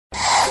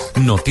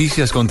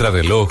Noticias contra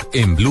reloj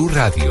en Blue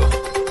Radio.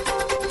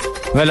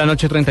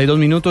 9:32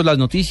 p.m, las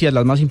noticias,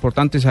 las más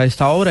importantes a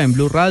esta hora en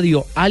Blue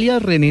Radio.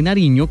 Alias René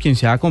Nariño, quien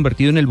se ha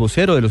convertido en el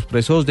vocero de los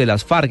presos de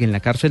las Farc en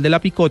la cárcel de la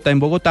Picota en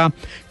Bogotá,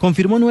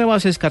 confirmó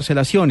nuevas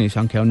excarcelaciones,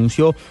 aunque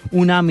anunció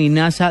una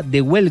amenaza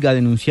de huelga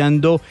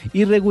denunciando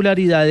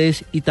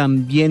irregularidades y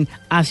también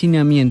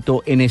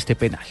hacinamiento en este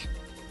penal.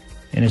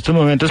 En estos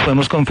momentos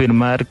podemos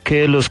confirmar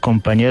que los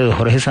compañeros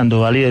Jorge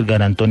Sandoval y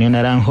Edgar Antonio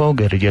Naranjo,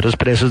 guerrilleros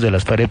presos de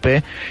las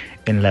Farc,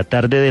 en la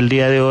tarde del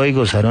día de hoy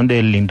gozaron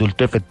del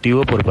indulto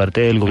efectivo por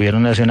parte del Gobierno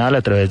Nacional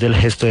a través del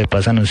gesto de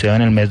paz anunciado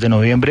en el mes de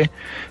noviembre,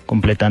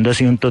 completando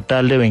así un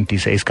total de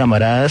 26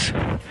 camaradas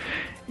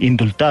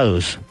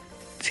indultados.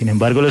 Sin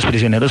embargo, los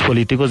prisioneros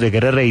políticos de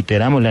guerra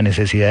reiteramos la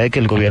necesidad de que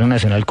el Gobierno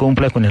Nacional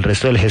cumpla con el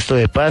resto del gesto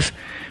de paz,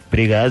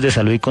 brigadas de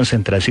salud y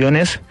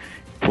concentraciones,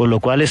 por lo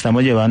cual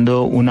estamos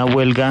llevando una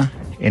huelga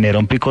en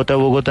Herón Picota,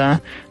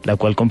 Bogotá, la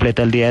cual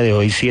completa el día de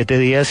hoy 7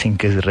 días sin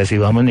que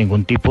recibamos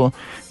ningún tipo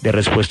de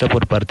respuesta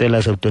por parte de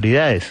las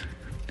autoridades.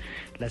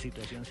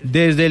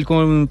 Desde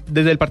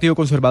el Partido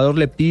Conservador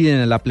le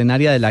piden a la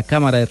plenaria de la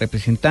Cámara de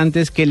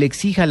Representantes que le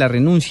exija la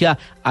renuncia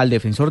al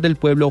defensor del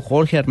pueblo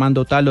Jorge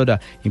Armando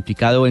Tálora,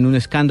 implicado en un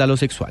escándalo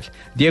sexual.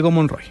 Diego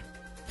Monroy.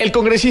 El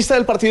congresista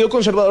del Partido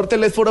Conservador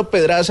Telésforo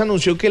Pedraza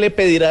anunció que le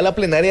pedirá a la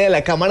plenaria de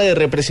la Cámara de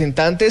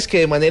Representantes que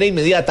de manera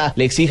inmediata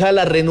le exija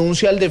la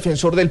renuncia al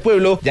defensor del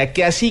pueblo, ya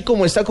que así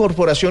como esta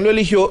corporación lo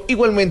eligió,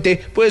 igualmente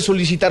puede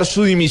solicitar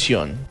su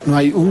dimisión. No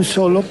hay un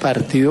solo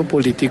partido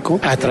político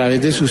a través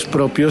de sus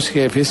propios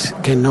jefes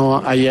que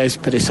no haya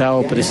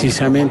expresado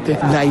precisamente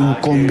la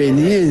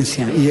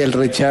inconveniencia y el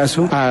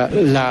rechazo a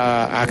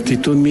la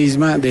actitud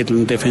misma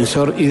del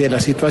defensor y de la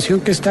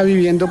situación que está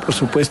viviendo, por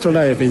supuesto,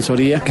 la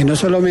Defensoría, que no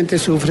solamente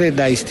sufre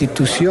la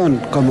institución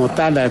como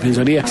tal, la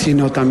Defensoría,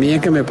 sino también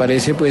que me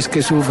parece pues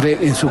que sufre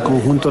en su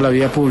conjunto la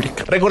vida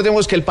pública.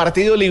 Recordemos que el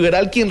Partido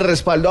Liberal, quien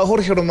respaldó a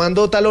Jorge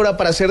Armando Tálora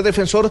para ser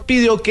defensor,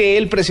 pidió que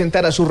él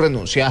presentara su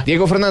renuncia.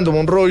 Diego Fernando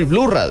Monroy,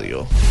 Blue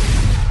Radio.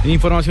 En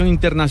información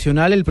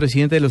internacional, el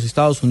presidente de los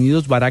Estados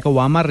Unidos, Barack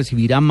Obama,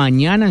 recibirá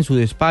mañana en su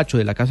despacho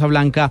de la Casa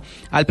Blanca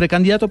al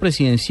precandidato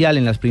presidencial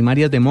en las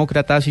primarias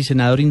demócratas y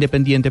senador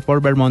independiente por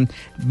Vermont,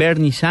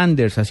 Bernie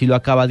Sanders, así lo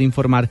acaba de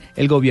informar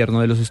el gobierno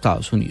de los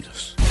Estados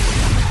Unidos.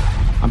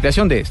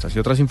 Ampliación de estas y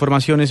otras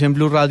informaciones en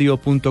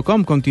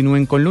BlueRadio.com.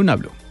 Continúen con Luna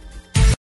Blue.